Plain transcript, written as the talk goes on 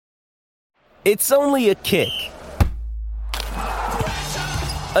It's only a kick,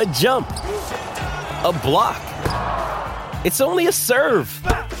 a jump, a block. It's only a serve.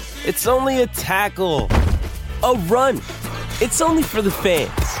 It's only a tackle, a run. It's only for the fans.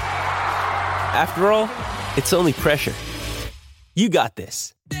 After all, it's only pressure. You got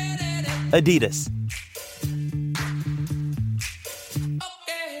this. Adidas.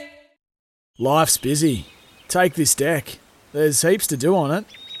 Life's busy. Take this deck. There's heaps to do on it,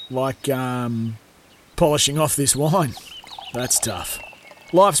 like polishing off this wine. That's tough.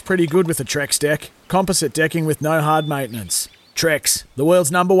 Life's pretty good with a Trex deck. Composite decking with no hard maintenance. Trex, the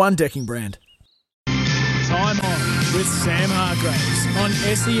world's #1 decking brand. Time On with Sam Hargraves on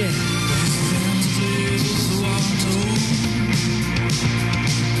SEN.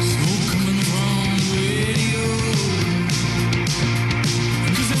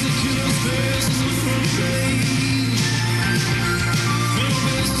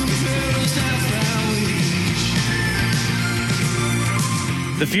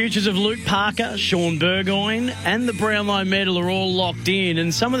 The futures of Luke Parker, Sean Burgoyne and the Brownlow medal are all locked in,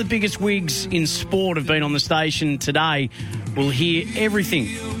 and some of the biggest wigs in sport have been on the station today. We'll hear everything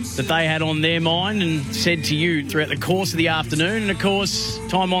that they had on their mind and said to you throughout the course of the afternoon. And, of course,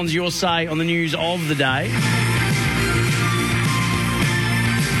 Time On's your say on the news of the day.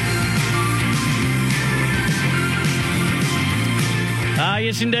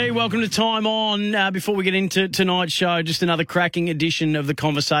 Yes, indeed. Welcome to Time On. Before we get into tonight's show, just another cracking edition of the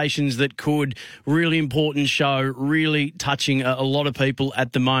conversations that could. Really important show, really touching a lot of people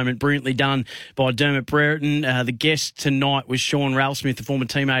at the moment. Brilliantly done by Dermot Brereton. The guest tonight was Sean Ralphsmith, a former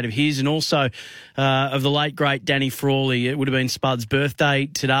teammate of his, and also of the late, great Danny Frawley. It would have been Spud's birthday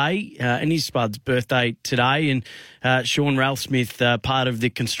today, and his Spud's birthday today, and Sean Ralphsmith, part of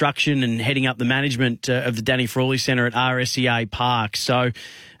the construction and heading up the management of the Danny Frawley Centre at RSEA Park. So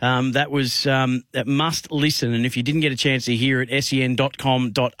that was that must listen. And if you didn't get a chance to hear it,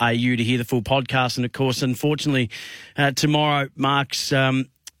 sen.com.au to hear the full podcast. And, of course, unfortunately, tomorrow marks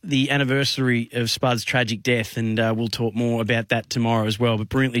the anniversary of Spud's tragic death, and we'll talk more about that tomorrow as well. But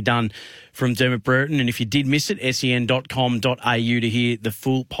brilliantly done from Dermot Brereton. And if you did miss it, sen.com.au to hear the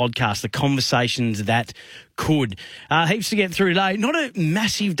full podcast, the conversations that could. Heaps to get through today. Not a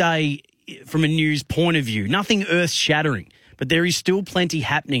massive day from a news point of view. Nothing earth-shattering. But there is still plenty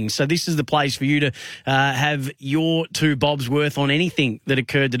happening. So this is the place for you to have your two bobs worth on anything that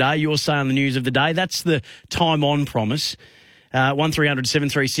occurred today. Your say on the news of the day. That's the Time On promise. 1300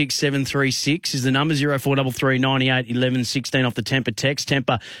 736 736 is the number. 0433 98 11 16 off the Temper text.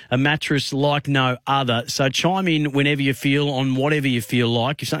 Temper, a mattress like no other. So chime in whenever you feel on whatever you feel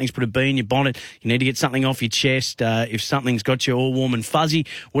like. If something's put a bee in your bonnet, you need to get something off your chest. If something's got you all warm and fuzzy,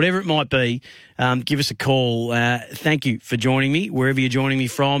 whatever it might be, give us a call. Thank you for joining me, wherever you're joining me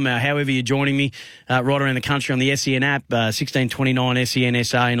from, however you're joining me, right around the country on the SEN app, 1629 SEN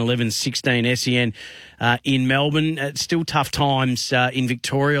SA and 1116 SEN in Melbourne. It's still tough times in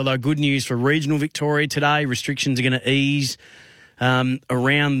Victoria, although good news for regional Victoria today. Restrictions are going to ease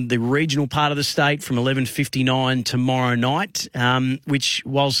around the regional part of the state from 11:59 tomorrow night, which,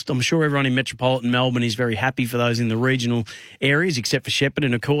 whilst I'm sure everyone in metropolitan Melbourne is very happy for those in the regional areas, except for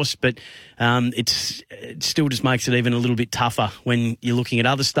Shepparton, of course, but it still just makes it even a little bit tougher when you're looking at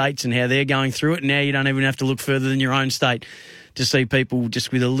other states and how they're going through it. And now you don't even have to look further than your own state to see people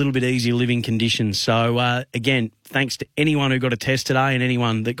just with a little bit easier living conditions. So, again, thanks to anyone who got a test today and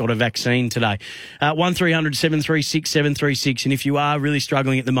anyone that got a vaccine today. 1300 736 736. And if you are really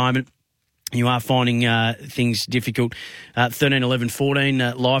struggling at the moment, you are finding things difficult, 13 11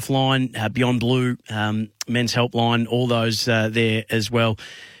 14, Lifeline, Beyond Blue, Men's Helpline, all those there as well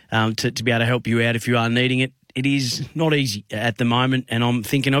to be able to help you out if you are needing it. It is not easy at the moment, and I'm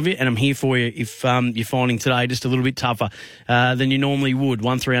thinking of you, and I'm here for you if you're finding today just a little bit tougher than you normally would.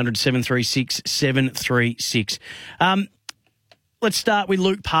 1300 736 736. Let's start with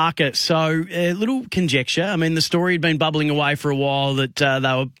Luke Parker. So, a little conjecture. I mean, the story had been bubbling away for a while that they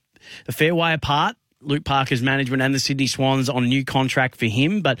were a fair way apart, Luke Parker's management and the Sydney Swans, on a new contract for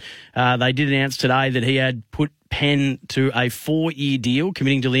him, but they did announce today that he had put pen to a 4-year deal,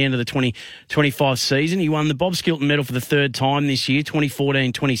 committing to the end of the 2025 season. He won the Bob Skilton medal for the third time this year,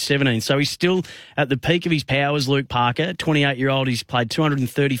 2014, 2017. So he's still at the peak of his powers, Luke Parker. 28-year-old, he's played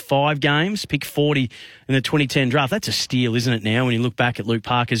 235 games, picked 40 in the 2010 draft. That's a steal, isn't it, now, when you look back at Luke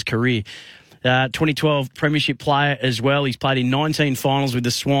Parker's career. 2012 premiership player as well. He's played in 19 finals with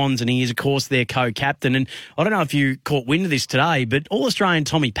the Swans, and he is, of course, their co-captain. And I don't know if you caught wind of this today, but All-Australian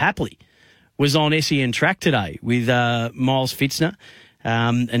Tommy Papley was on SEN Track today with Miles Fitzner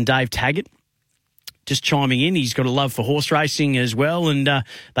and Dave Taggart. just chiming in. He's got a love for horse racing as well, and they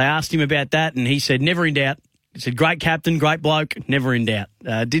asked him about that, and he said, never in doubt. He said, great captain, great bloke, never in doubt.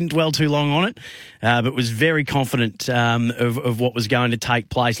 Didn't dwell too long on it, but was very confident of what was going to take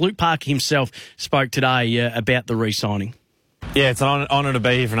place. Luke Parker himself spoke today about the re-signing. Yeah, it's an honour to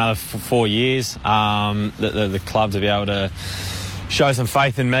be here for another 4 years. The club to be able to show some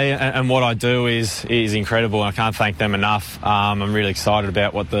faith in me and what I do is incredible. I can't thank them enough. I'm really excited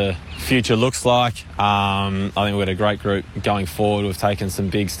about what the future looks like. I think we've got a great group going forward. We've taken some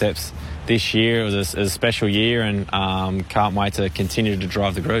big steps this year. It was a special year, and can't wait to continue to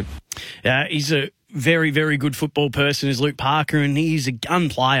drive the group. He's a very, very good football person, is Luke Parker, and he's a gun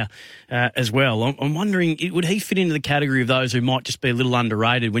player as well. I'm wondering, would he fit into the category of those who might just be a little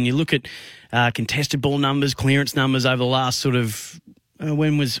underrated? When you look at contested ball numbers, clearance numbers over the last sort of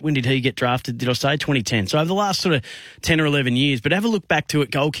when did he get drafted? Did I say 2010? So over the last sort of 10 or 11 years. But have a look back to it,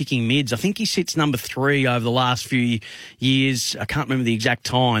 goal kicking mids. I think he sits number 3 over the last few years. I can't remember the exact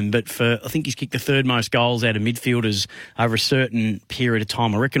time, but I think he's kicked the third most goals out of midfielders over a certain period of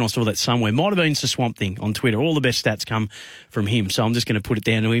time. I reckon I saw that somewhere. Might have been Sir Swamp Thing on Twitter. All the best stats come from him. So I'm just going to put it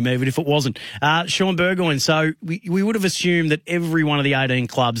down to him, even if it wasn't. Shaun Burgoyne. So we would have assumed that every one of the 18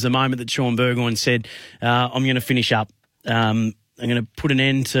 clubs, the moment that Shaun Burgoyne said, I'm going to finish up, I'm going to put an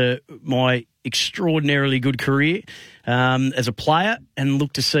end to my extraordinarily good career as a player and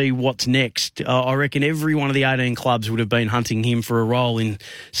look to see what's next. I reckon every one of the 18 clubs would have been hunting him for a role in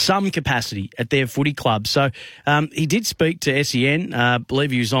some capacity at their footy club. So he did speak to SEN. I believe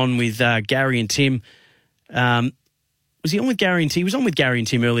he was on with Gary and Tim. Was he on with Gary and Tim? He was on with Gary and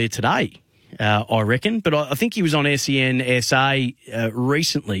Tim earlier today, I reckon. But I think he was on SEN SA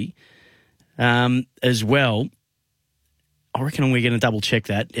recently as well. I reckon we're going to double check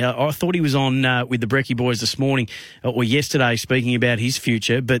that. I thought he was on with the Brekkie boys this morning or yesterday speaking about his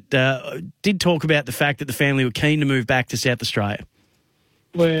future, but did talk about the fact that the family were keen to move back to South Australia.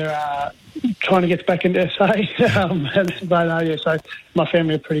 We're trying to get back into SA, so my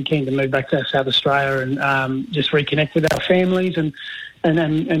family are pretty keen to move back to South Australia and just reconnect with our families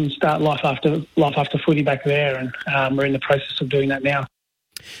and start life after footy back there, and we're in the process of doing that now.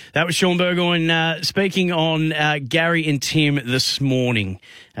 That was Shaun Burgoyne speaking on Gary and Tim this morning.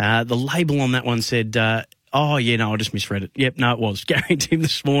 The label on that one said, I just misread it. Yep, no, it was Gary and Tim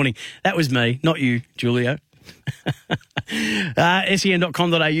this morning. That was me, not you, Julio.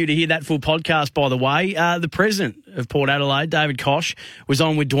 sen.com.au to hear that full podcast, by the way. The president of Port Adelaide, David Koch, was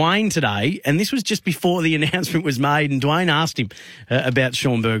on with Dwayne today, and this was just before the announcement was made, and Dwayne asked him about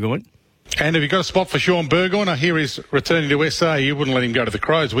Shaun Burgoyne. And have you got a spot for Shaun Burgoyne? I hear he's returning to SA. You wouldn't let him go to the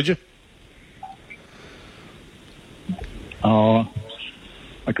Crows, would you? Oh,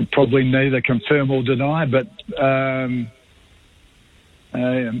 I could probably neither confirm or deny, but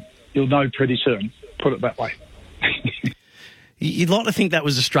you'll know pretty soon, put it that way. You'd like to think that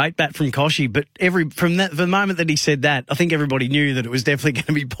was a straight bat from Koshy, but from the moment that he said that, I think everybody knew that it was definitely going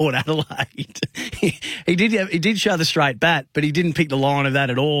to be Port Adelaide. He did show the straight bat, but he didn't pick the line of that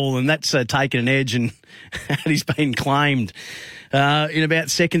at all, and that's taken an edge, and he's been claimed in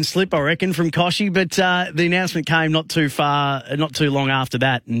about second slip, I reckon, from Koshy. But the announcement came not too long after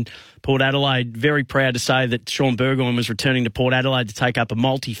that, and Port Adelaide very proud to say that Shaun Burgoyne was returning to Port Adelaide to take up a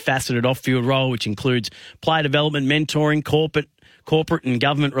multifaceted off-field role, which includes player development, mentoring, corporate and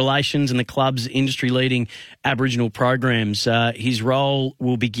government relations, and the club's industry-leading Aboriginal programs. His role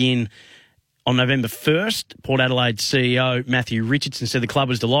will begin on November 1st. Port Adelaide CEO Matthew Richardson said the club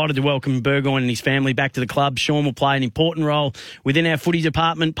was delighted to welcome Burgoyne and his family back to the club. Shaun will play an important role within our footy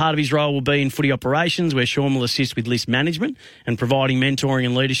department. Part of his role will be in footy operations, where Shaun will assist with list management and providing mentoring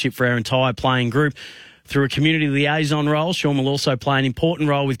and leadership for our entire playing group. Through a community liaison role, Shaun will also play an important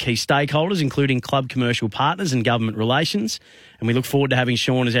role with key stakeholders, including club commercial partners and government relations. And we look forward to having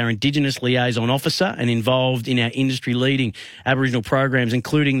Shaun as our Indigenous liaison officer and involved in our industry-leading Aboriginal programs,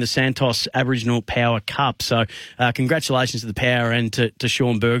 including the Santos Aboriginal Power Cup. So congratulations to the Power and to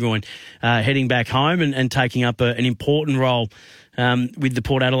Shaun Burgoyne heading back home and taking up an important role with the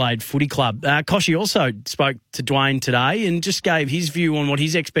Port Adelaide Footy Club. Koshy also spoke to Dwayne today and just gave his view on what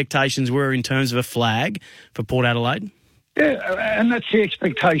his expectations were in terms of a flag for Port Adelaide. Yeah, and that's the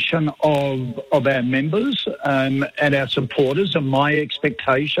expectation of our members and our supporters, and my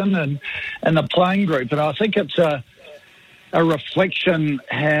expectation and the playing group. And I think it's a reflection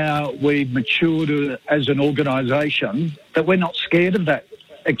how we've matured as an organisation, that we're not scared of that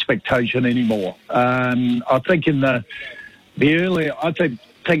expectation anymore. I think in the earlier, I think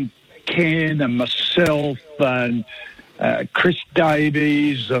Ken and myself and Chris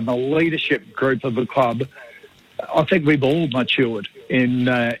Davies and the leadership group of the club, I think we've all matured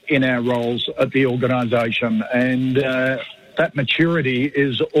in our roles at the organisation, and that maturity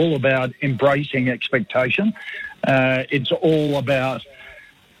is all about embracing expectation. It's all about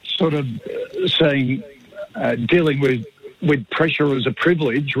sort of saying, dealing with pressure as a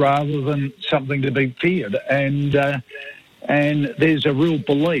privilege rather than something to be feared, and there's a real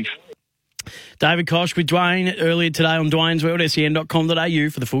belief. David Koch with Dwayne earlier today on Dwayne's World, sen.com.au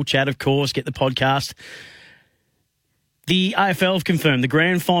for the full chat, of course. Get the podcast. The AFL have confirmed the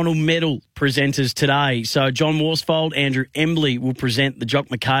grand final medal presenters today. So John Worsfold, Andrew Embley will present the Jock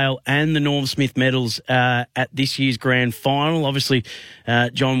McHale and the Norm Smith medals at this year's grand final. Obviously,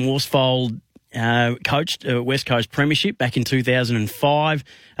 John Worsfold coached West Coast Premiership back in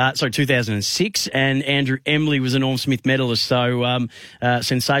 2006, and Andrew Embley was a Norm Smith medalist. So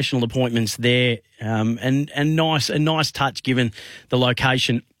sensational appointments there, and a nice touch given the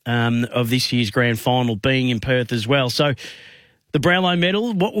location of this year's grand final being in Perth as well. So the Brownlow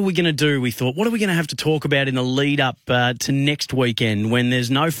medal, what were we going to do? We thought, what are we going to have to talk about in the lead up to next weekend when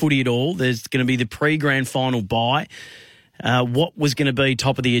there's no footy at all? There's going to be the pre-grand final bye. What was going to be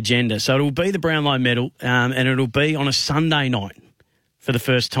top of the agenda? So it'll be the Brownlow medal, and it'll be on a Sunday night for the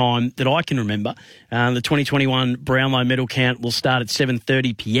first time that I can remember. The 2021 Brownlow medal count will start at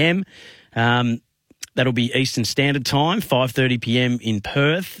 7:30 p.m. That'll be Eastern Standard Time, 5:30 p.m. in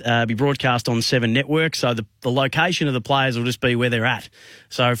Perth. Be broadcast on 7 Network, so the location of the players will just be where they're at.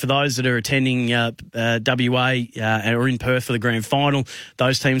 So for those that are attending WA or in Perth for the grand final,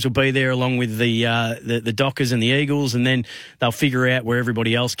 those teams will be there along with the Dockers and the Eagles, and then they'll figure out where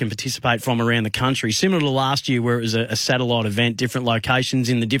everybody else can participate from around the country, similar to last year where it was a satellite event, different locations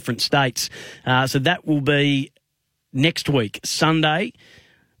in the different states. So that will be next week, Sunday,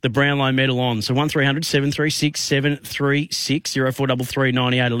 the Brownlow medal on. So 1300 736 736 0433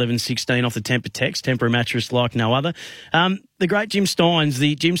 98 11 16 off the Temper text. Temper mattress like no other. The great Jim Steins,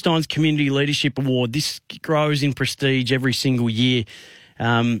 the Jim Steins Community Leadership Award. This grows in prestige every single year.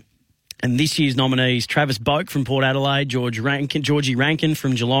 And this year's nominees, Travis Boak from Port Adelaide, Georgie Rankin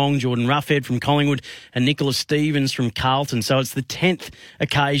from Geelong, Jordan Roughhead from Collingwood, and Nicholas Stevens from Carlton. So it's the 10th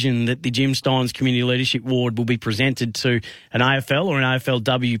occasion that the Jim Steins Community Leadership Award will be presented to an AFL or an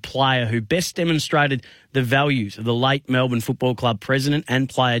AFLW player who best demonstrated the values of the late Melbourne Football Club president and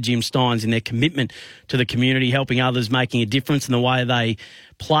player Jim Steins in their commitment to the community, helping others, making a difference in the way they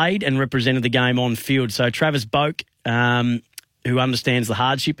played and represented the game on field. So Travis Boak, who understands the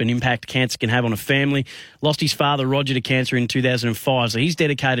hardship and impact cancer can have on a family, lost his father, Roger, to cancer in 2005. So he's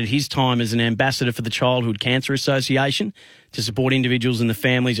dedicated his time as an ambassador for the Childhood Cancer Association to support individuals and the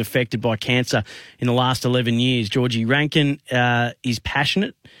families affected by cancer in the last 11 years. Georgie Rankin is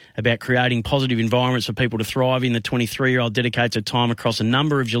passionate about creating positive environments for people to thrive in. The 23-year-old dedicates her time across a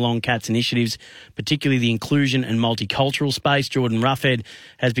number of Geelong Cats initiatives, particularly the inclusion and multicultural space. Jordan Roughhead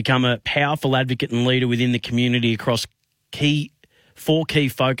has become a powerful advocate and leader within the community across four key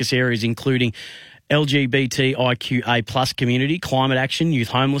focus areas, including LGBTIQA plus community, climate action, youth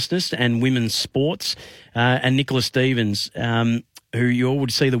homelessness, and women's sports. And Nicholas Stevens, who you all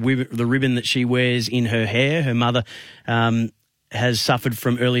would see the ribbon that she wears in her hair. Her mother has suffered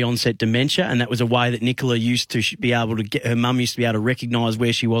from early onset dementia, and that was a way that Nicola used to be able to get, her mum used to be able to recognise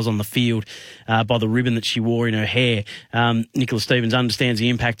where she was on the field by the ribbon that she wore in her hair. Nicola Stevens understands the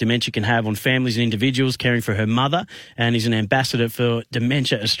impact dementia can have on families and individuals, caring for her mother, and is an ambassador for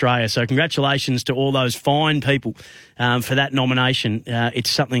Dementia Australia. So congratulations to all those fine people for that nomination. It's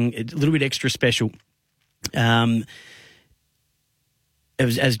something a little bit extra special.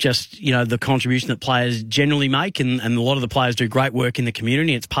 As just, you know, the contribution that players generally make, and a lot of the players do great work in the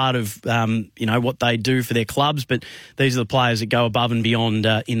community. It's part of, you know, what they do for their clubs, but these are the players that go above and beyond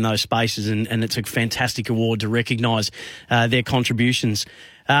in those spaces, and it's a fantastic award to recognise their contributions.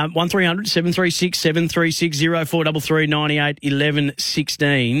 1300 736 736 0433 98 11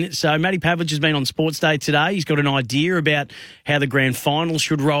 16. So Matty Pavlich has been on Sports Day today. He's got an idea about how the grand final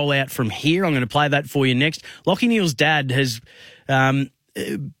should roll out from here. I'm going to play that for you next. Lachie Neale's dad has...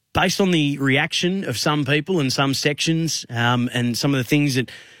 based on the reaction of some people in some sections and some of the things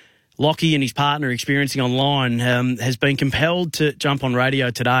that Lachie and his partner are experiencing online, has been compelled to jump on radio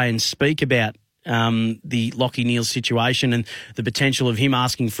today and speak about the Lachie Neale situation and the potential of him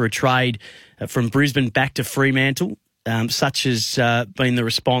asking for a trade from Brisbane back to Fremantle. Such has been the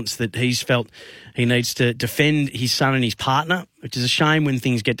response that he's felt he needs to defend his son and his partner, which is a shame when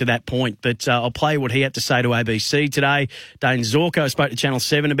things get to that point. But I'll play what he had to say to ABC today. Dane Zorko spoke to Channel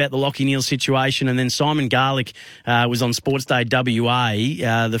 7 about the Lachie Neale situation, and then Simon Garlick was on Sports Day WA,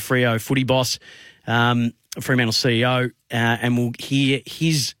 the Freo footy boss, Fremantle CEO, and we'll hear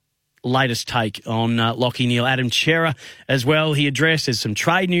his latest take on Lachie Neale. Adam Cerra as well, he addressed. There's some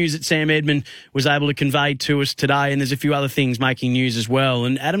trade news that Sam Edmund was able to convey to us today, and there's a few other things making news as well.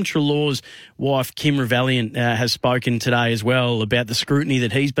 And Adam Treloar's wife, Kim Revellion, has spoken today as well about the scrutiny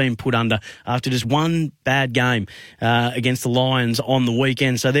that he's been put under after just one bad game against the Lions on the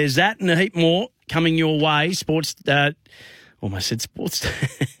weekend. So there's that and a heap more coming your way. Sports... Almost said sports.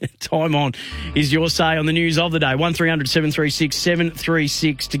 Time on is your say on the news of the day. 1300 736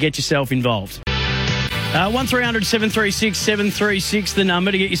 736 to get yourself involved. 1300 736 736, the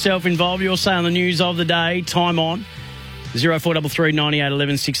number to get yourself involved. Your say on the news of the day. Time on. 0433 98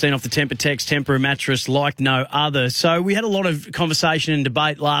 11 16 off the Temper text. Temper, a mattress like no other. So we had a lot of conversation and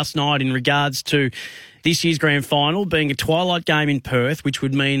debate last night in regards to this year's grand final being a twilight game in Perth, which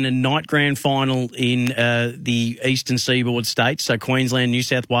would mean a night grand final in the eastern seaboard states, so Queensland, New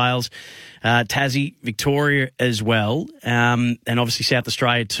South Wales, Tassie, Victoria as well, and obviously South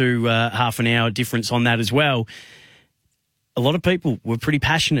Australia too, half an hour difference on that as well. A lot of people were pretty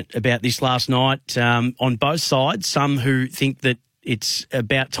passionate about this last night on both sides, some who think that it's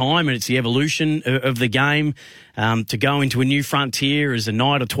about time and it's the evolution of the game to go into a new frontier as a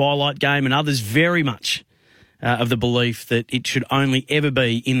night or twilight game, and others very much of the belief that it should only ever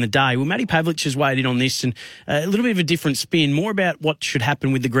be in the day. Well, Matty Pavlich has weighed in on this, and a little bit of a different spin, more about what should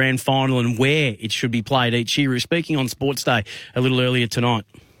happen with the grand final and where it should be played each year. He was speaking on Sports Day a little earlier tonight.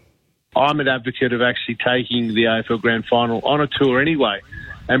 I'm an advocate of actually taking the AFL Grand Final on a tour anyway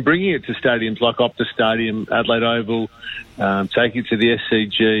and bringing it to stadiums like Optus Stadium, Adelaide Oval, taking it to the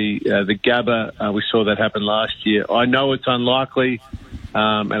SCG, the Gabba. We saw that happen last year. I know it's unlikely,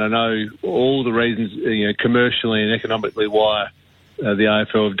 and I know all the reasons, commercially and economically why the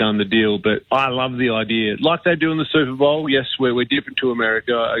AFL have done the deal, but I love the idea. Like they do in the Super Bowl, yes, we're different to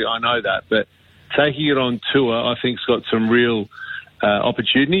America, I know that, but taking it on tour, I think, has got some real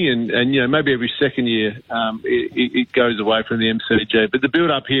opportunity, and maybe every second year it goes away from the MCG. But the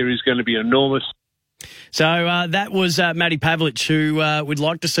build-up here is going to be enormous. So that was Matty Pavlich, who would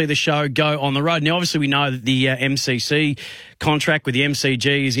like to see the show go on the road. Now, obviously, we know that the MCC contract with the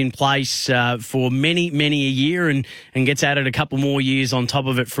MCG is in place for many, many a year and gets added a couple more years on top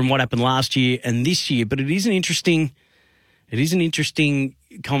of it from what happened last year and this year. But it is an interesting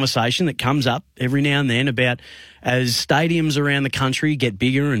conversation that comes up every now and then about as stadiums around the country get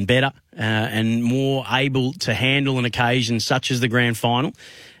bigger and better and more able to handle an occasion such as the grand final.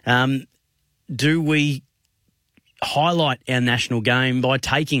 Do we highlight our national game by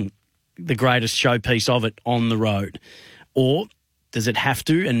taking the greatest showpiece of it on the road? Or does it have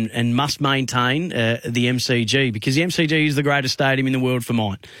to and must maintain the MCG? Because the MCG is the greatest stadium in the world for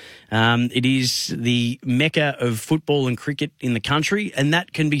mine. It is the mecca of football and cricket in the country, and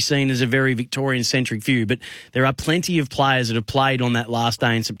that can be seen as a very Victorian-centric view. But there are plenty of players that have played on that last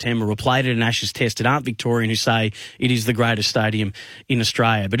day in September or played at an Ashes Test that aren't Victorian who say it is the greatest stadium in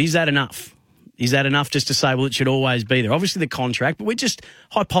Australia. But is that enough? Is that enough just to say, well, it should always be there? Obviously the contract, but we're just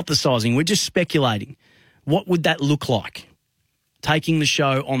hypothesising. We're just speculating. What would that look like? Taking the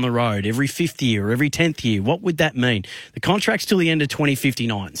show on the road every 5th year or every 10th year, what would that mean? The contract's till the end of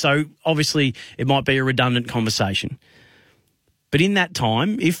 2059, so obviously it might be a redundant conversation. But in that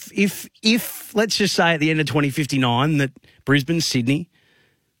time, if let's just say at the end of 2059 that Brisbane, Sydney,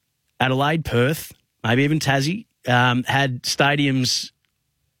 Adelaide, Perth, maybe even Tassie, had stadiums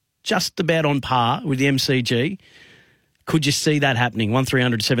just about on par with the MCG, could you see that happening?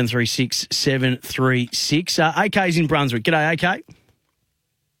 1300 736 736. AK's in Brunswick. G'day, AK.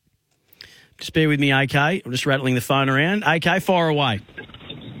 Just bear with me, AK. I'm just rattling the phone around. AK, fire away.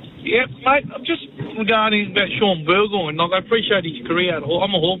 Yeah, mate, I'm just regarding about Sean Burgoyne. Like, I appreciate his career. I'm a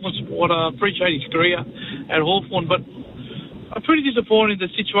Hawthorn supporter. I appreciate his career at Hawthorn, but I'm pretty disappointed in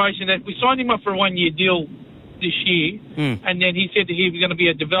the situation that we signed him up for a one-year deal this year, and then he said that he was going to be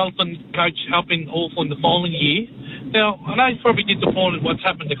a development coach helping Hawthorn the following year. Now, I know he's probably disappointed what's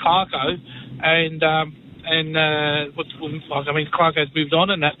happened to Clarko, Clarko's moved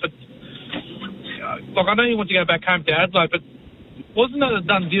on and that, but I know he wants to go back home to Adelaide, but wasn't that a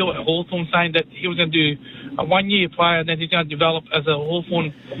done deal at Hawthorn saying that he was going to do a one-year player and then he's going to develop as a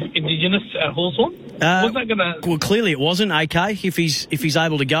Hawthorn Indigenous at Hawthorn? Wasn't that going to... Well, clearly it wasn't, AK, if he's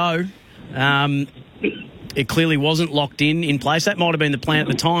able to go. It clearly wasn't locked in place. That might have been the plan at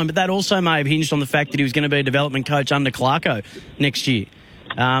the time, but that also may have hinged on the fact that he was going to be a development coach under Clarko next year.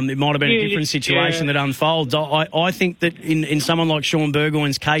 It might have been a different situation that unfolds. I think that in someone like Sean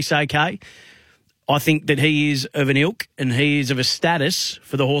Burgoyne's case, AK, I think that he is of an ilk and he is of a status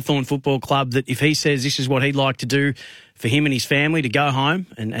for the Hawthorn Football Club that if he says this is what he'd like to do for him and his family to go home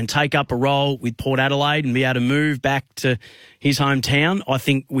and take up a role with Port Adelaide and be able to move back to his hometown, I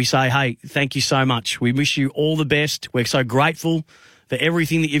think we say, hey, thank you so much. We wish you all the best. We're so grateful for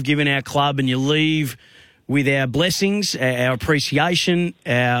everything that you've given our club, and you leave with our blessings, our appreciation,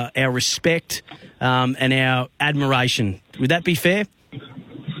 our respect, and our admiration. Would that be fair?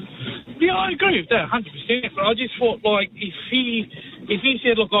 Yeah, I agree with that 100%. But I just thought, like, if he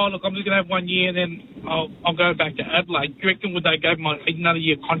said, look, I'm just going to have 1 year and then I'll go back to Adelaide, do you reckon would they give him another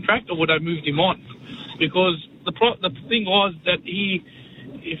year contract, or would they move him on? Because the thing was that he,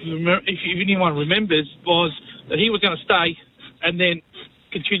 if anyone remembers, was that he was going to stay and then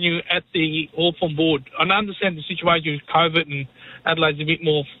continue at the Hawthorn board. I understand the situation with COVID and Adelaide's a bit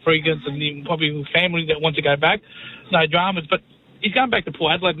more frequent and probably with family that want to go back. No dramas, but he's going back to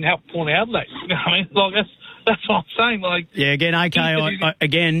Port Adelaide and help Port Adelaide. You know what I mean? Like, that's what I'm saying. Like, yeah, again,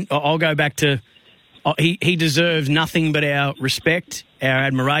 okay, I'll go back to he deserves nothing but our respect, our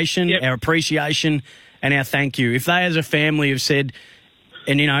admiration, our appreciation, and our thank you. If they as a family have said,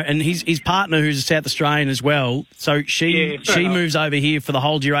 and his partner, who's a South Australian as well, so she moves over here for the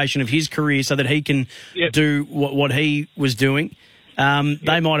whole duration of his career so that he can do what he was doing.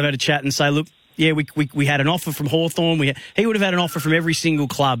 They might have had a chat and say, look, yeah, we had an offer from Hawthorn. He would have had an offer from every single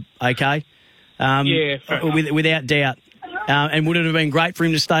club, okay? Without doubt. And would it have been great for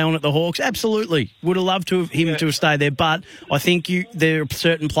him to stay on at the Hawks? Absolutely. Would have loved to have stayed there. But I think there are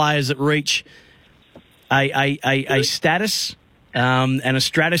certain players that reach a status and a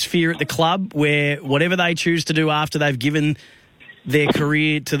stratosphere at the club where whatever they choose to do after they've given their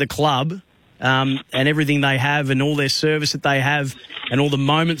career to the club and everything they have and all their service that they have and all the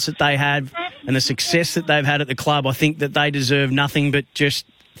moments that they have and the success that they've had at the club, I think that they deserve nothing but just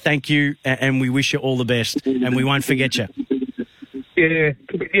thank you, and we wish you all the best, and we won't forget you. Yeah,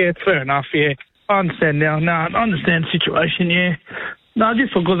 fair enough, yeah. I understand now. No, I understand the situation, yeah. No, I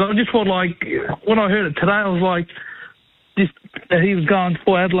just thought, like, when I heard it today, I was like, just that he was going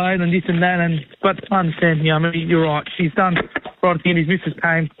for Adelaide and this and that, but I understand, I mean, you're right. She's done right at the end. His missus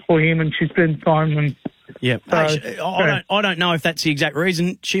came for him and she's spent time and... Yeah, I don't know if that's the exact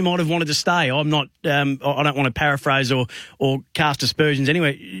reason. She might have wanted to stay. I'm not. I don't want to paraphrase or cast aspersions.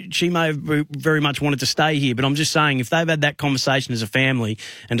 Anyway, she may have very much wanted to stay here. But I'm just saying, if they've had that conversation as a family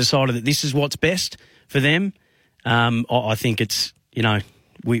and decided that this is what's best for them, I think it's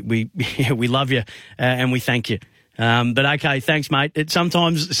we love you and we thank you. But okay, thanks, mate.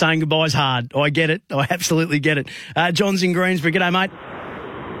 Sometimes saying goodbye is hard. I get it. I absolutely get it. John's in Greensbury. G'day, mate.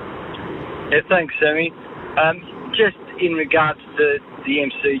 Yeah, thanks, Sammy. Just in regards to the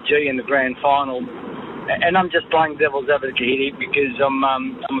MCG and the grand final, and I'm just playing devil's advocate here because I'm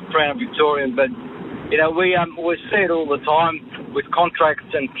a proud Victorian, but we see it all the time with contracts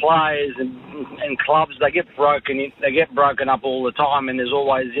and players and clubs. They get broken up all the time, and there's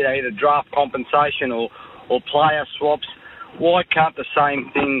always either draft compensation or player swaps. Why can't the same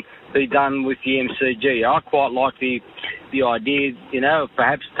thing be done with the MCG? I quite like the idea, of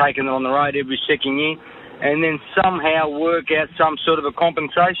perhaps taking it on the road every second year and then somehow work out some sort of a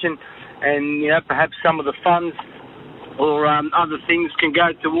compensation and, perhaps some of the funds or other things can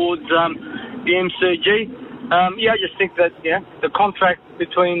go towards the MCG. I just think that, the contract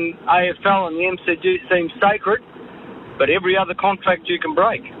between AFL and the MCG seems sacred, but every other contract you can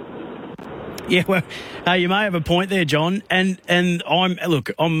break. Yeah, well, you may have a point there, John. And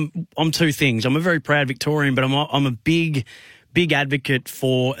I'm two things. I'm a very proud Victorian, but I'm a big advocate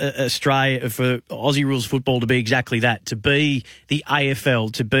for Australia, for Aussie rules football to be exactly that, to be the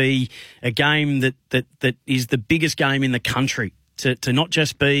AFL, to be a game that is the biggest game in the country, to not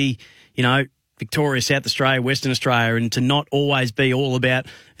just be, Victoria, South Australia, Western Australia, and to not always be all about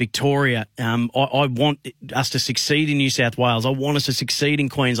Victoria. I want us to succeed in New South Wales. I want us to succeed in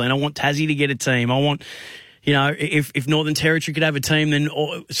Queensland. I want Tassie to get a team. I want, if Northern Territory could have a team, then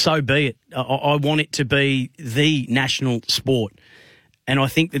so be it. I want it to be the national sport. And I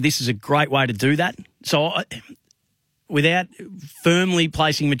think that this is a great way to do that. So without firmly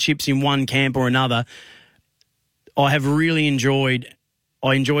placing my chips in one camp or another, I have really enjoyed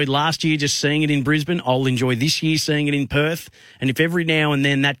last year just seeing it in Brisbane. I'll enjoy this year seeing it in Perth. And if every now and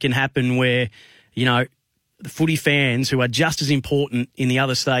then that can happen where, the footy fans who are just as important in the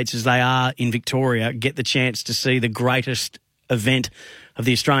other states as they are in Victoria get the chance to see the greatest event of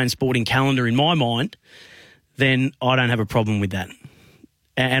the Australian sporting calendar in my mind, then I don't have a problem with that.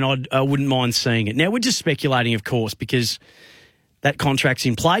 And I wouldn't mind seeing it. Now, we're just speculating, of course, because that contract's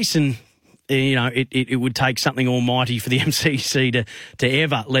in place and it would take something almighty for the MCC to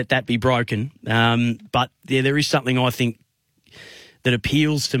ever let that be broken. But there is something I think that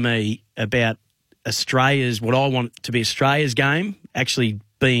appeals to me about Australia's, what I want to be Australia's game, actually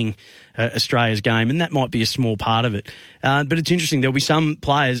being Australia's game, and that might be a small part of it. But it's interesting. There'll be some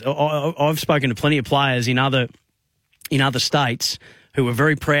players. I've spoken to plenty of players in other states who are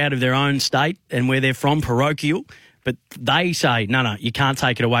very proud of their own state and where they're from, parochial. But they say, no, you can't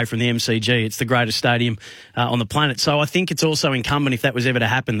take it away from the MCG. It's the greatest stadium on the planet. So I think it's also incumbent, if that was ever to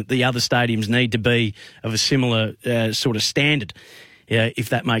happen, that the other stadiums need to be of a similar sort of standard, if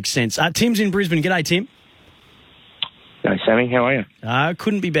that makes sense. Tim's in Brisbane. G'day, Tim. Hey, Sammy. How are you?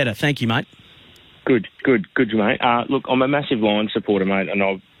 Couldn't be better. Thank you, mate. Good, mate. Look, I'm a massive Lions supporter, mate, and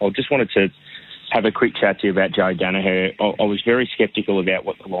I just wanted to have a quick chat to you about Joe Daniher. I was very sceptical about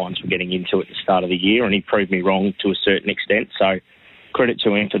what the Lions were getting into at the start of the year, and he proved me wrong to a certain extent. So credit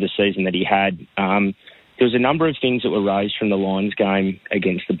to him for the season that he had. There was a number of things that were raised from the Lions game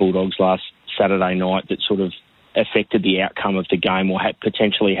against the Bulldogs last Saturday night that sort of affected the outcome of the game, or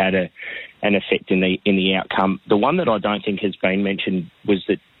potentially had an effect in the outcome. The one that I don't think has been mentioned was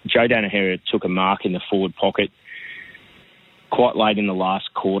that Joe Daniher took a mark in the forward pocket quite late in the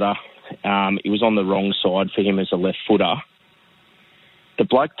last quarter. It was on the wrong side for him as a left footer. The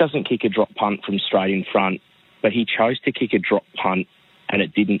bloke doesn't kick a drop punt from straight in front, but he chose to kick a drop punt and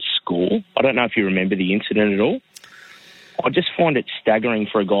it didn't score. I don't know if you remember the incident at all. I just find it staggering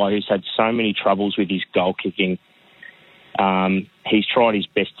for a guy who's had so many troubles with his goal kicking. He's tried his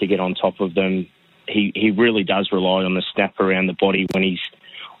best to get on top of them. He really does rely on the snap around the body when he's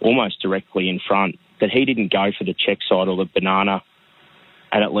almost directly in front. That he didn't go for the check side or the banana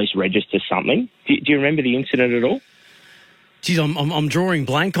and at least register something. Do you remember the incident at all? Geez, I'm drawing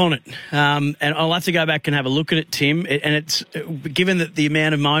blank on it, and I'll have to go back and have a look at it, Tim. And it's given that the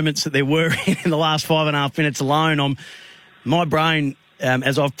amount of moments that there were in the last 5.5 minutes alone, my brain,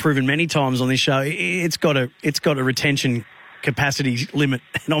 as I've proven many times on this show, it's got a retention capacity limit,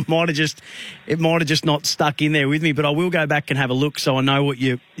 and it might have just not stuck in there with me. But I will go back and have a look so I know what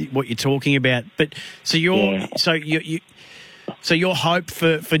you're talking about. But so So your hope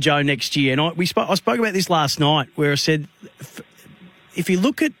for Joe next year, and I spoke about this last night, where I said, if you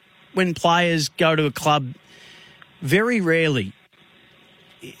look at when players go to a club, very rarely,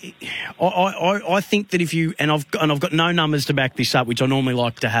 I think that if you, and I've got no numbers to back this up, which I normally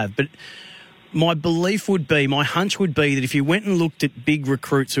like to have, but my hunch would be that if you went and looked at big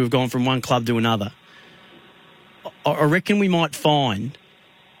recruits who have gone from one club to another, I reckon we might find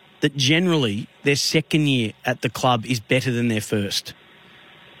that generally their second year at the club is better than their first.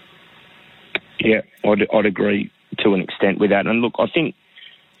 Yeah, I'd agree to an extent with that. And look, I think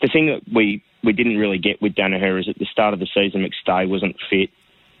the thing that we didn't really get with Daniher is at the start of the season, McStay wasn't fit.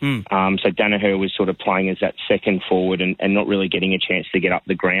 So Daniher was sort of playing as that second forward and not really getting a chance to get up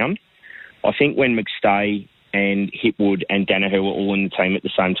the ground. I think when McStay and Hipwood and Daniher were all in the team at the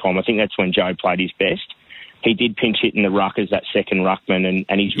same time, I think that's when Joe played his best. He did pinch hit in the ruck as that second ruckman,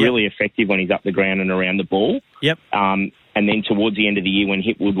 and he's really effective when he's up the ground and around the ball. Yep. And then towards the end of the year, when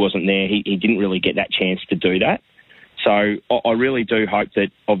Hipwood wasn't there, he didn't really get that chance to do that. So I really do hope that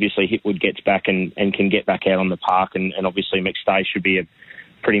obviously Hipwood gets back and can get back out on the park, and obviously McStay should be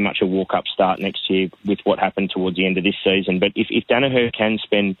pretty much a walk-up start next year with what happened towards the end of this season. But if Daniher can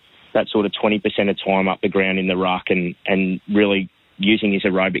spend that sort of 20% of time up the ground in the ruck and really using his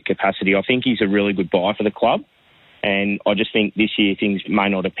aerobic capacity, I think he's a really good buy for the club. And I just think this year things may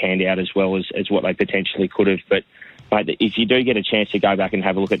not have panned out as well as what they potentially could have. But, mate, if you do get a chance to go back and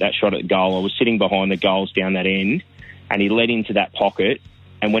have a look at that shot at the goal, I was sitting behind the goals down that end, and he led into that pocket.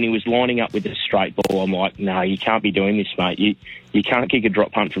 And when he was lining up with the straight ball, I'm like, no, you can't be doing this, mate. You can't kick a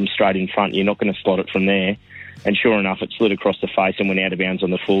drop punt from straight in front. You're not going to slot it from there. And sure enough, it slid across the face and went out of bounds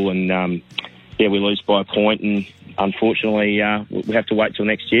on the full. And, we lose by a point, and unfortunately, we have to wait till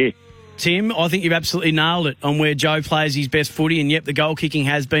next year. Tim, I think you've absolutely nailed it on where Joe plays his best footy, and yep, the goal kicking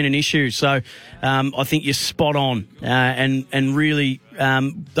has been an issue. So I think you're spot on, and really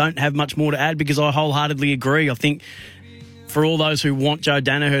don't have much more to add, because I wholeheartedly agree. I think for all those who want Joe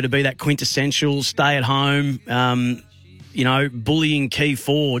Daniher to be that quintessential stay at home, bullying key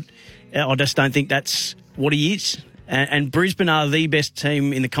forward, I just don't think that's what he is. And Brisbane are the best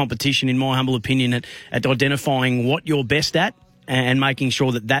team in the competition, in my humble opinion, at identifying what you're best at and making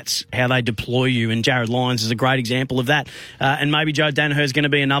sure that that's how they deploy you. And Jared Lyons is a great example of that. And maybe Joe Daniher is going to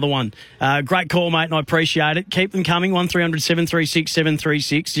be another one. Great call, mate, and I appreciate it. Keep them coming. 1300 736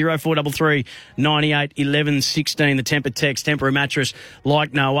 736 0433 98 11 16. The Temper text, Temper mattress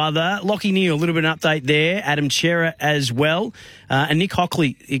like no other. Lockie Neal, a little bit of an update there. Adam Chera as well. And Nick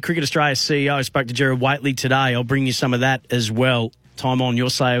Hockley, Cricket Australia CEO, spoke to Gerard Whateley today. I'll bring you some of that as well. Time on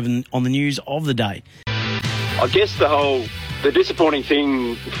your say on the news of the day. I guess the whole The disappointing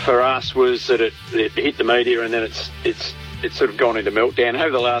thing for us was that it hit the media, and then it's sort of gone into meltdown over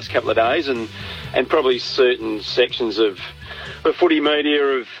the last couple of days, and probably certain sections of the footy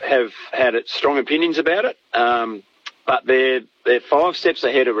media have had strong opinions about it. But they're 5 steps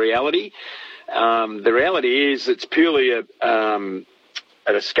ahead of reality. The reality is it's purely a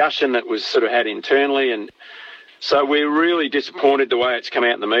discussion that was sort of had internally, and so we're really disappointed the way it's come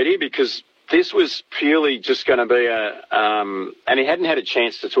out in the media, because this was purely just going to be and he hadn't had a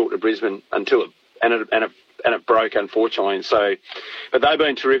chance to talk to Brisbane until it broke, unfortunately. And so, but they've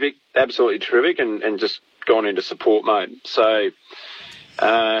been terrific, absolutely terrific, and just gone into support mode. So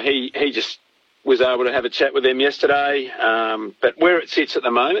he just was able to have a chat with them yesterday. But where it sits at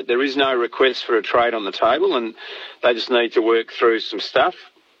the moment, there is no request for a trade on the table, and they just need to work through some stuff.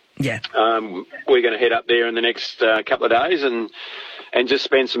 Yeah. We're going to head up there in the next couple of days and just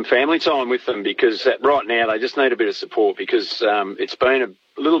spend some family time with them, because right now they just need a bit of support, because it's been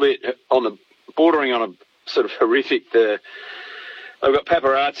a little bit on the bordering on a sort of horrific. They've got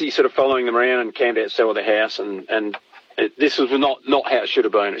paparazzi sort of following them around and camped outside of the house, and this was not how it should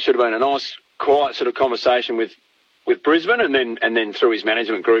have been. It should have been a nice, quiet sort of conversation with Brisbane, and then through his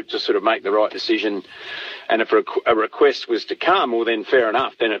management group to sort of make the right decision. And if a request was to come, well, then fair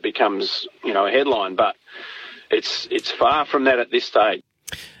enough. Then it becomes, a headline. But it's far from that at this stage.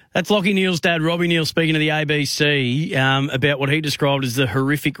 That's Lachie Neale's dad, Robbie Neale, speaking to the ABC about what he described as the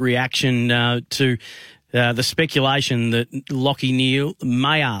horrific reaction to the speculation that Lachie Neale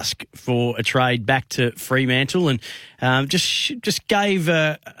may ask for a trade back to Fremantle, and just gave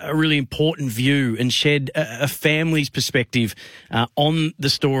a really important view and shed a family's perspective on the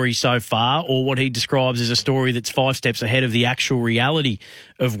story so far, or what he describes as a story that's 5 steps ahead of the actual reality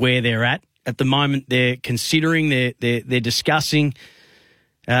of where they're at. At the moment, they're considering, they're discussing,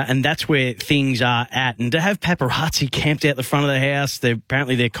 and that's where things are at. And to have paparazzi camped out the front of the house,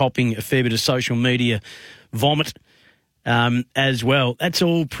 they're copying a fair bit of social media vomit as well. That's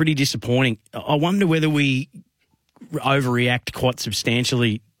all pretty disappointing. I wonder whether we overreact quite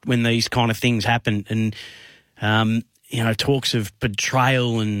substantially when these kind of things happen, and talks of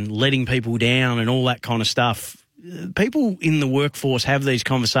betrayal and letting people down and all that kind of stuff. People in the workforce have these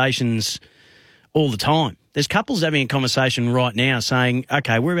conversations all the time. There's couples having a conversation right now saying,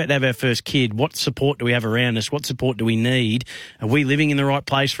 okay, we're about to have our first kid. What support do we have around us? What support do we need? Are we living in the right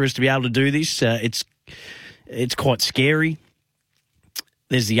place for us to be able to do this? It's quite scary.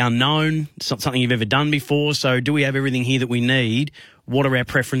 There's the unknown. It's not something you've ever done before. So do we have everything here that we need? What are our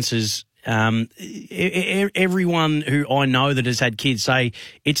preferences? Everyone who I know that has had kids say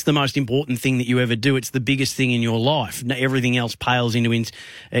it's the most important thing that you ever do. It's the biggest thing in your life. Everything else pales into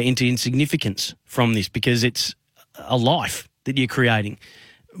insignificance from this, because it's a life that you're creating.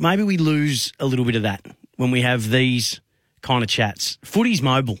 Maybe we lose a little bit of that when we have these kind of chats. Footy's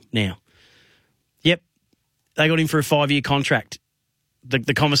mobile now. Yep, they got him for a 5-year contract.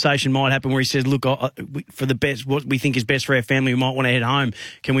 The conversation might happen where he says, look, for the best, what we think is best for our family, we might want to head home.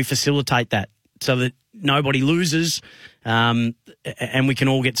 Can we facilitate that so that nobody loses and we can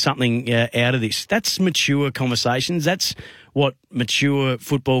all get something out of this? That's mature conversations. That's what mature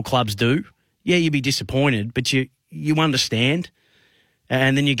football clubs do. Yeah, you'd be disappointed, but you understand.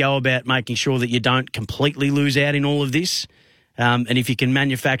 And then you go about making sure that you don't completely lose out in all of this. And if you can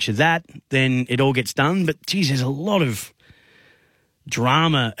manufacture that, then it all gets done. But, geez, there's a lot of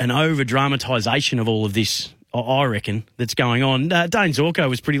drama and over-dramatisation of all of this, I reckon, that's going on. Dane Zorko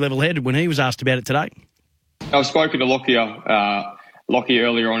was pretty level-headed when he was asked about it today. I've spoken to Lachie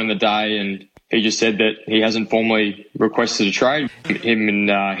earlier on in the day, and he just said that he hasn't formally requested a trade. Him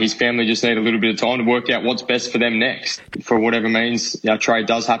and his family just need a little bit of time to work out what's best for them next. For whatever means our trade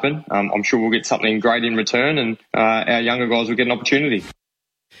does happen, I'm sure we'll get something great in return, and our younger guys will get an opportunity.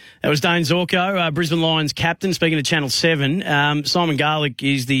 That was Dane Zorko, Brisbane Lions captain, speaking to Channel 7. Simon Garlick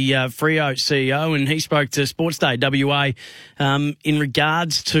is the Freo CEO, and he spoke to Sports Day WA in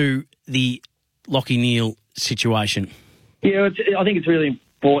regards to the Lachie Neale situation. Yeah, I think it's really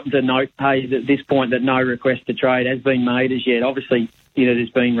important to note, Hayes, at this point that no request to trade has been made as yet. Obviously,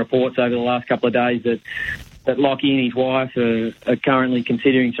 there's been reports over the last couple of days that Lachie and his wife are currently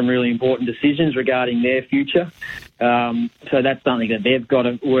considering some really important decisions regarding their future. So that's something that they've got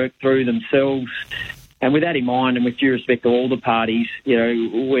to work through themselves. And with that in mind, and with due respect to all the parties,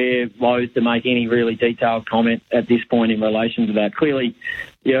 we're loath to make any really detailed comment at this point in relation to that. Clearly,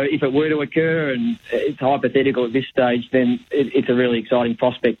 if it were to occur, and it's hypothetical at this stage, then it's a really exciting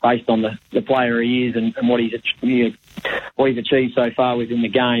prospect based on the player he is and what he's achieved so far within the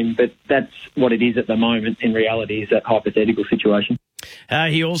game. But that's what it is at the moment. In reality, is that hypothetical situation.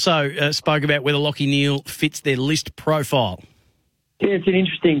 He also spoke about whether Lachie Neale fits their list profile. Yeah, it's an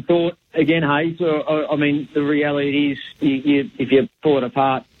interesting thought. Again, Hayes, I mean, the reality is, if you pull it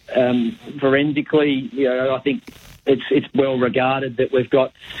apart forensically, I think it's well regarded that we've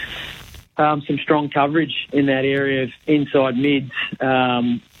got some strong coverage in that area of inside mids.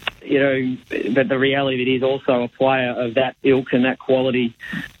 But the reality of it is also a player of that ilk and that quality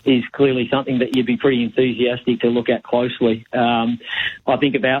is clearly something that you'd be pretty enthusiastic to look at closely. I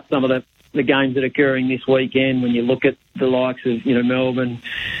think about some of the games that are occurring this weekend when you look at the likes of, Melbourne,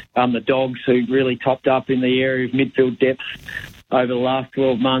 the Dogs, who really topped up in the area of midfield depth over the last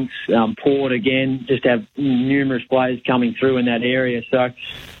 12 months. Port, again, just have numerous players coming through in that area. So,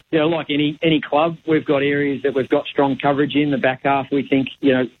 like any club, we've got areas that we've got strong coverage in. The back half, we think,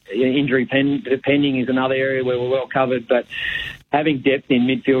 injury pending is another area where we're well covered. But having depth in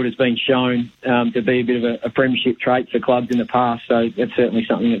midfield has been shown to be a bit of a premiership trait for clubs in the past. So that's certainly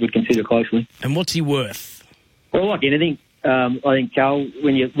something that we'd consider closely. And what's he worth? Well, like anything, I think, Carl,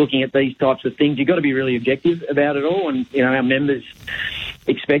 when you're looking at these types of things, you've got to be really objective about it all. And, our members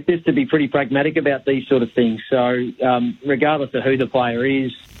expect us to be pretty pragmatic about these sort of things. So regardless of who the player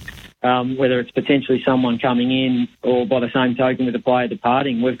is, whether it's potentially someone coming in or by the same token with a player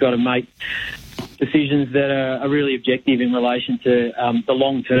departing, we've got to make decisions that are really objective in relation to the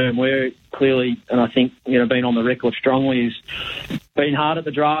long term. We're clearly, and I think, been on the record strongly, has been hard at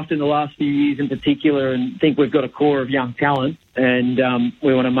the draft in the last few years in particular, and think we've got a core of young talent, and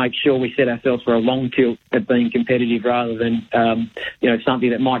we want to make sure we set ourselves for a long tilt at being competitive rather than,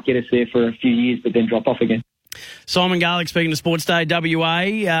 something that might get us there for a few years but then drop off again. Simon Garlick speaking to Sports Day WA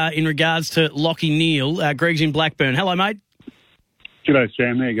in regards to Lachie Neale. Greg's in Blackburn. Hello, mate. G'day,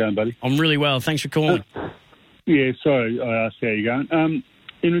 Sam. How you going, buddy? I'm really well. Thanks for calling. Yeah, sorry I asked how you're going.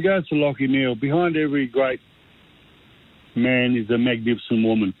 In regards to Lachie Neale, behind every great man is a magnificent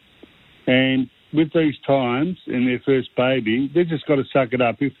woman. And with these times and their first baby, they've just got to suck it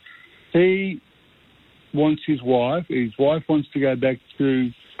up. If he wants his wife wants to go back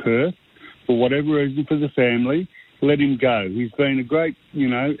to Perth, for whatever reason, for the family, let him go. He's been a great,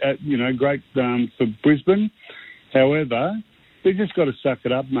 great for Brisbane. However, they just got to suck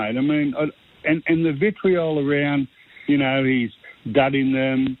it up, mate. I mean, and the vitriol around, he's dudding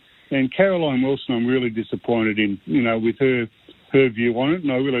them. And Caroline Wilson, I'm really disappointed in, with her view on it,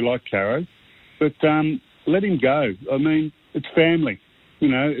 and I really like Caro. But let him go. I mean, it's family.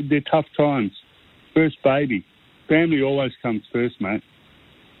 They're tough times. First baby. Family always comes first, mate.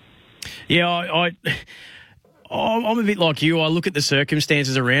 Yeah, I'm a bit like you. I look at the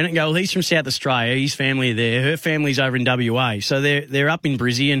circumstances around it and go, well, he's from South Australia. His family are there. Her family's over in WA. So they're up in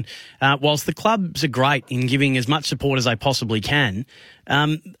Brizzy. And whilst the clubs are great in giving as much support as they possibly can,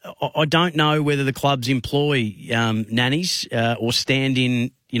 I don't know whether the clubs employ nannies or stand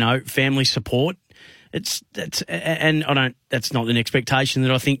in, family support. That's not an expectation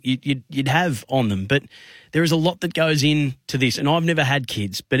that I think you'd have on them. But there is a lot that goes into this. And I've never had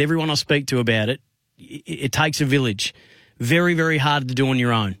kids, but everyone I speak to about it, it takes a village. Very, very hard to do on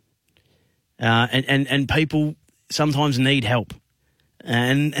your own. And people sometimes need help.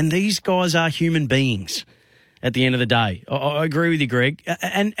 And these guys are human beings at the end of the day. I agree with you, Greg.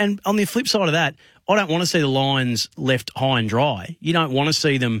 And on the flip side of that, I don't want to see the Lions left high and dry. You don't want to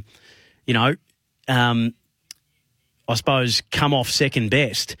see them, I suppose, come off second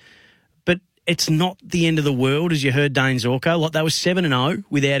best. But it's not the end of the world, as you heard Dane Zorko. Like, they were 7-0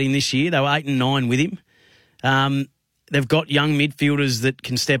 without him this year. They were 8-9 with him. They've got young midfielders that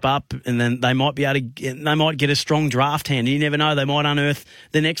can step up, and then they might be able to. They might get a strong draft hand. You never know; they might unearth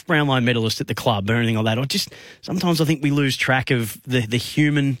the next Brownlow medalist at the club or anything like that. Sometimes I think we lose track of the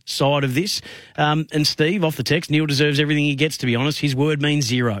human side of this. And Steve, off the text, Neale deserves everything he gets. To be honest, his word means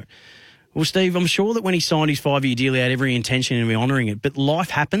zero. Well, Steve, I'm sure that when he signed his 5-year deal, he had every intention of honouring it. But life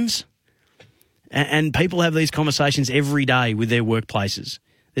happens, and people have these conversations every day with their workplaces.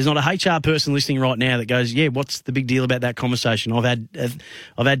 There's not a HR person listening right now that goes, "Yeah, what's the big deal about that conversation?" I've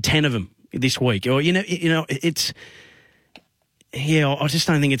had 10 of them this week. Or it's I just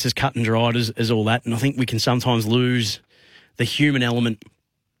don't think it's as cut and dried as all that. And I think we can sometimes lose the human element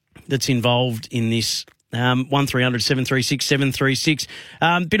that's involved in this. 1300 736 736.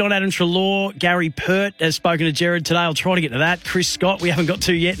 Bit on Adam Treloar. Gary Pert has spoken to Jared today. I'll try to get to that. Chris Scott, we haven't got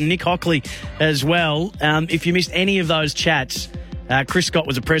to yet, and Nick Hockley as well. If you missed any of those chats, Chris Scott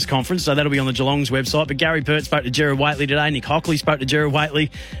was a press conference, so that'll be on the Geelong's website. But Gary Pert spoke to Jared Waitley today. Nick Hockley spoke to Jared Waitley.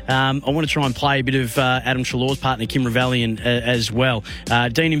 I want to try and play a bit of Adam Treloar's partner, Kim Ravellian, as well.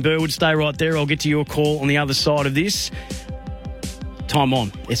 Dean in Burwood, stay right there. I'll get to your call on the other side of this. Time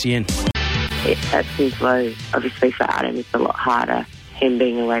on, SEN. It ebbs and flows. Obviously for Adam it's a lot harder him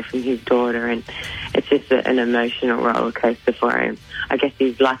being away from his daughter, and it's just an emotional roller coaster for him. I guess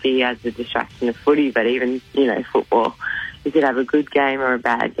he's lucky he has the distraction of footy, but even, football, you could have a good game or a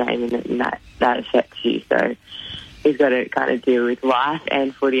bad game, and that affects you. So he's got to kind of deal with life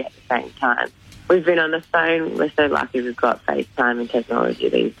and footy at the same time. We've been on the phone. We're so lucky we've got FaceTime and technology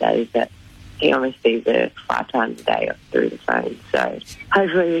these days that he almost sees her 5 times a day through the phone. So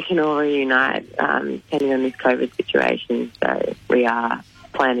hopefully we can all reunite, depending on this COVID situation. So we are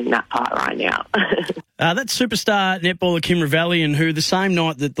planning that part right now. That's superstar netballer Kim Ravellian, who the same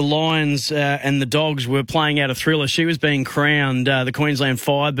night that the Lions and the Dogs were playing out a thriller, she was being crowned the Queensland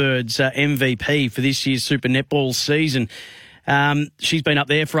Firebirds MVP for this year's Super Netball season. She's been up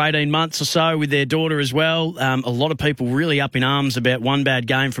there for 18 months or so with their daughter as well. A lot of people really up in arms about one bad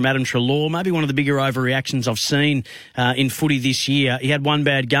game from Adam Treloar, maybe one of the bigger overreactions I've seen in footy this year. He had one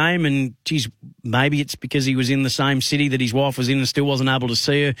bad game and, geez, maybe it's because he was in the same city that his wife was in and still wasn't able to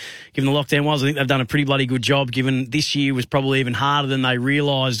see her, given the lockdown was. I think they've done a pretty bloody good job, given this year was probably even harder than they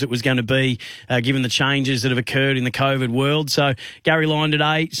realised it was going to be, given the changes that have occurred in the COVID world. So Gary Lyon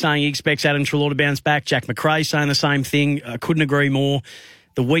today saying he expects Adam Treloar to bounce back. Jack McRae saying the same thing. Couldn't agree more.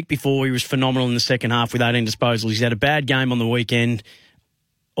 The week before, he was phenomenal in the second half with 18 disposals. He's had a bad game on the weekend.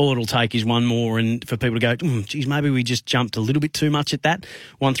 All it'll take is one more, and for people to go, geez, maybe we just jumped a little bit too much at that.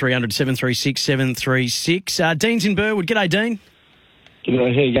 1300 736 736. Dean's in Burwood. G'day, Dean.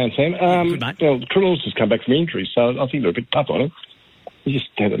 G'day, how you going, Sam? Good, mate. Well, Treloar's just come back from injury, so I think they're a bit tough on him. He just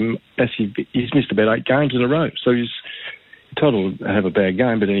had a massive... He's missed about 8 games in a row, so he's entitled to have a bad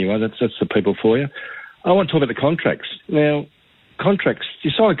game, but anyway, that's the people for you. I want to talk about the contracts. Now, contracts,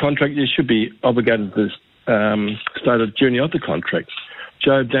 you sign a contract, you should be obligated to start a journey of the contract.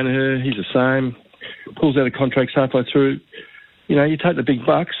 Joe Danaher, he's the same, pulls out of contracts halfway through. You know, you take the big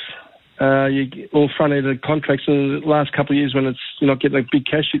bucks, you all front-ended contracts in the last couple of years when you're not getting a big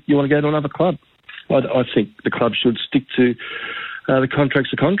cash, you want to go to another club. I think the club should stick to the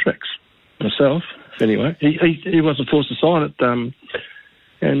contracts myself, anyway. He wasn't forced to sign it,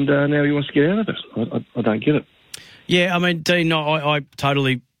 and now he wants to get out of it. I don't get it. Yeah, I mean, Dean, I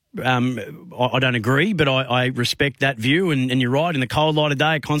totally... I don't agree, but I respect that view, and you're right. In the cold light of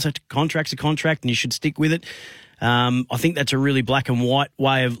day, a contract's a contract, and you should stick with it. I think that's a really black and white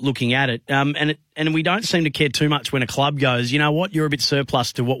way of looking at it. And we don't seem to care too much when a club goes, you know what, you're a bit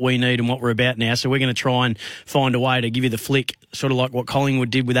surplus to what we need and what we're about now, so we're going to try and find a way to give you the flick, sort of like what Collingwood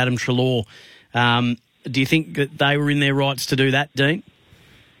did with Adam Treloar. Do you think that they were in their rights to do that, Dean?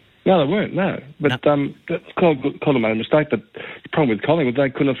 No, they weren't, no. But Collingwood made a mistake, but the problem with Collingwood, they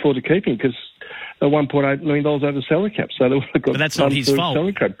couldn't afford to keep him because they're $1.8 million over the salary cap, so they would have got... But that's not his fault.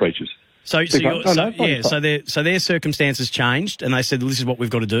 ...salary cap breaches. So their circumstances changed, and they said, well, this is what we've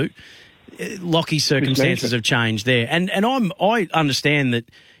got to do. Lockie's circumstances have changed there. And I understand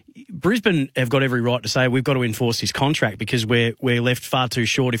that Brisbane have got every right to say we've got to enforce his contract because we're left far too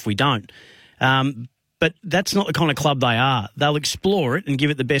short if we don't. But that's not the kind of club they are. They'll explore it and give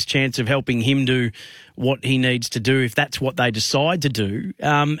it the best chance of helping him do what he needs to do if that's what they decide to do.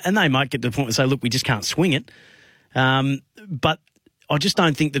 And they might get to the point where they say, look, we just can't swing it. But I just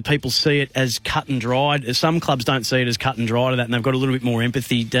don't think that people see it as cut and dried. Some clubs don't see it as cut and dry to that, and they've got a little bit more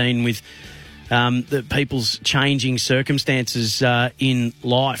empathy, Dean, with the people's changing circumstances in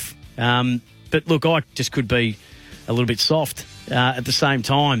life. But look, I just could be a little bit soft at the same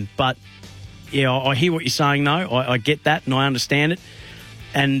time. But yeah, I hear what you're saying, though. I get that and I understand it.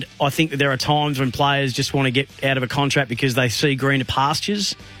 And I think that there are times when players just want to get out of a contract because they see greener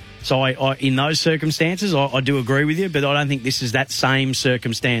pastures. So in those circumstances, I do agree with you, but I don't think this is that same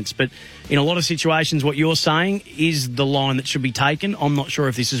circumstance. But in a lot of situations, what you're saying is the line that should be taken. I'm not sure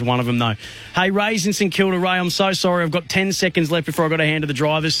if this is one of them, though. Hey, Ray's in St Kilda. Ray, I'm so sorry. I've got 10 seconds left before I've got to hand to the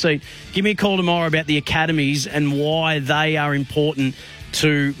driver's seat. Give me a call tomorrow about the academies and why they are important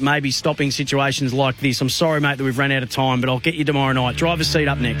to maybe stopping situations like this. I'm sorry, mate, that we've run out of time, but I'll get you tomorrow night. Driver's seat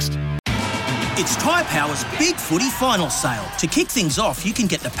up next. It's Tyre Power's Big Footy Final Sale. To kick things off, you can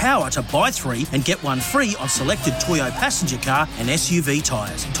get the power to buy 3 and get 1 free on selected Toyo passenger car and SUV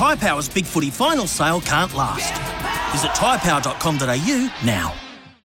tyres. Tyre Power's Big Footy Final Sale can't last. Visit tyrepower.com.au now.